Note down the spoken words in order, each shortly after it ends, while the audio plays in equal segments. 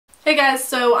Hey guys,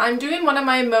 so I'm doing one of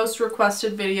my most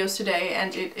requested videos today,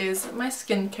 and it is my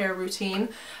skincare routine.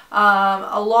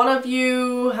 A lot of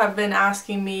you have been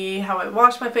asking me how I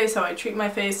wash my face, how I treat my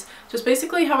face, just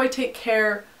basically how I take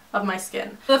care of my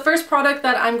skin. The first product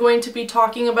that I'm going to be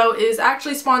talking about is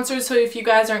actually sponsored, so if you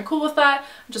guys aren't cool with that,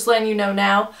 I'm just letting you know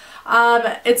now.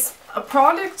 It's a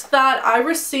product that I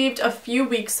received a few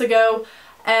weeks ago,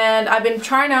 and I've been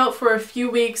trying out for a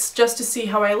few weeks just to see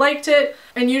how I liked it.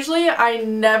 And usually I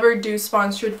never do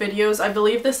sponsored videos. I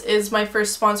believe this is my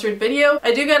first sponsored video.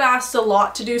 I do get asked a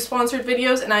lot to do sponsored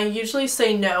videos, and I usually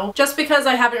say no, just because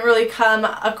I haven't really come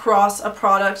across a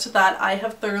product that I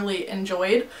have thoroughly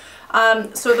enjoyed.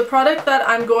 So the product that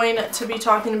I'm going to be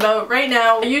talking about right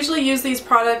now, I usually use these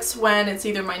products when it's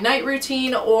either my night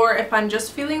routine or if I'm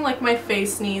just feeling like my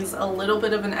face needs a little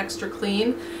bit of an extra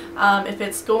clean. If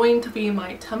it's going to be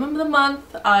my time of the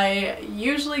month, I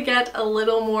usually get a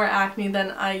little more acne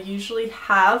than I usually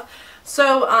have.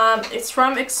 So it's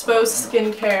from Exposed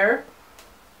Skincare.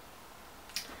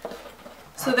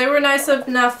 So they were nice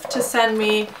enough to send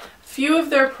me a few of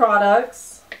their products.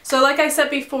 So like I said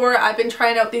before, I've been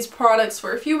trying out these products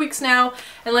for a few weeks now,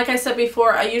 and like I said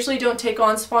before, I usually don't take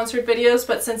on sponsored videos,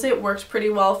 but since it worked pretty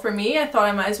well for me, I thought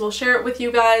I might as well share it with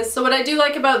you guys. So what I do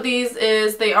like about these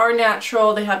is they are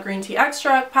natural. They have green tea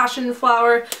extract, passion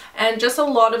flower, and just a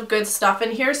lot of good stuff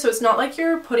in here, so it's not like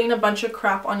you're putting a bunch of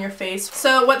crap on your face.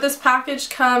 So what this package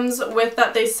comes with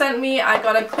that they sent me, I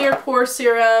got a clear pore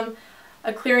serum,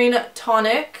 a clearing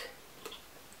tonic,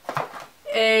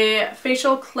 a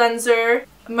facial cleanser,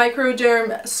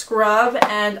 Microderm scrub,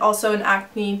 and also an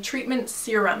acne treatment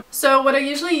serum. So what I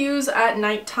usually use at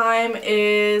nighttime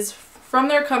is from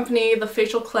their company the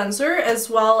facial cleanser, as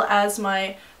well as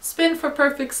my Spin for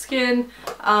Perfect Skin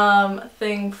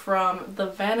thing from the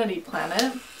Vanity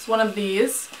Planet. It's one of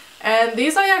these. And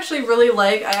these I actually really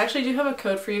like. I actually do have a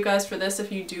code for you guys for this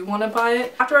if you do want to buy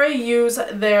it. After I use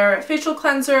their facial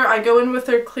cleanser, I go in with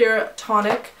their clear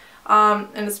tonic.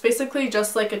 And it's basically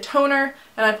just like a toner,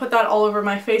 and I put that all over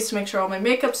my face to make sure all my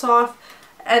makeup's off.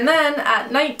 And then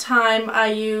at nighttime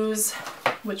I use,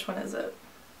 which one is it?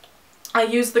 I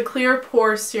use the clear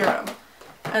pore serum.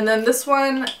 And then this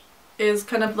one is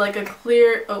kind of like a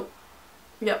clear, oh,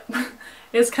 yep.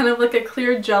 It's kind of like a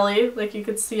clear jelly, like you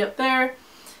could see up there.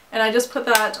 And I just put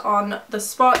that on the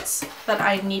spots that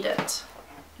I need it.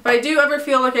 If I do ever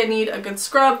feel like I need a good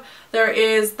scrub, there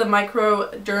is the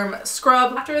Microderm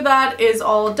scrub. After that is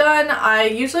all done, I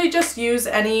usually just use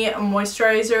any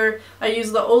moisturizer. I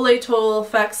use the Olay Total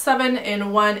Effects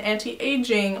 7-in-1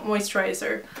 Anti-Aging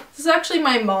Moisturizer. This is actually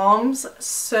my mom's,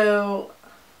 so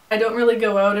I don't really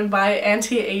go out and buy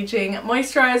anti-aging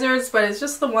moisturizers, but it's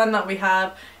just the one that we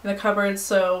have in the cupboard,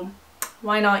 so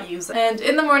why not use it? And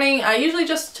in the morning, I usually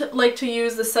just like to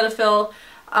use the Cetaphil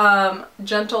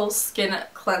gentle skin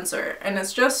cleanser, and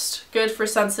it's just good for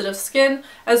sensitive skin,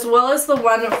 as well as the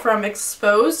one from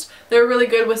Exposed. They're really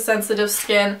good with sensitive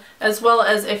skin, as well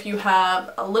as if you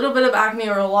have a little bit of acne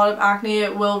or a lot of acne,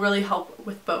 it will really help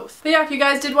with both. But yeah, if you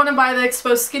guys did want to buy the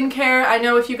Exposed skincare, I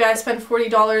know if you guys spend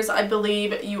 $40, I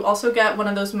believe you also get one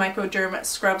of those Microderm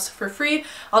scrubs for free.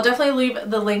 I'll definitely leave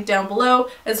the link down below,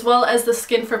 as well as the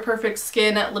Skin for Perfect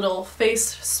Skin little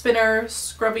face spinner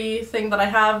scrubby thing that I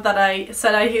have that I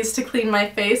said I use to clean my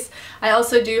face. I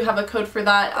also do have a code for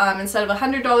that. Instead of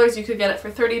 $100, you could get it for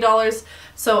 $30.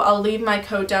 So I'll leave my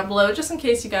code down below just in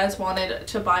case you guys wanted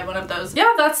to buy one of those.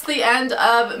 Yeah, that's the end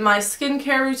of my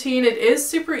skincare routine. It is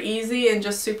super easy and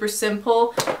just super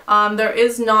simple. There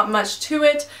is not much to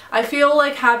it. I feel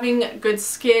like having good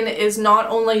skin is not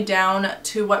only down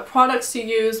to what products you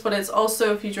use, but it's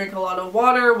also if you drink a lot of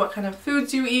water, what kind of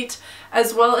foods you eat,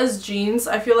 as well as genes.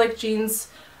 I feel like genes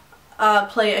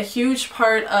play a huge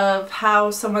part of how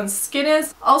someone's skin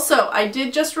is. Also, I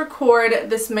did just record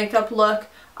this makeup look.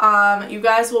 You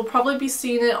guys will probably be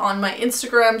seeing it on my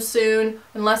Instagram soon,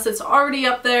 unless it's already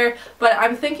up there, but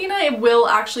I'm thinking I will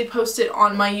actually post it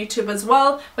on my YouTube as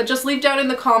well. But just leave down in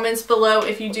the comments below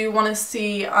if you do want to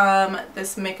see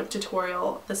this makeup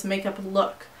tutorial, this makeup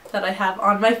look that I have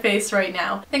on my face right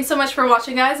now. Thanks so much for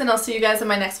watching, guys, and I'll see you guys in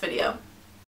my next video.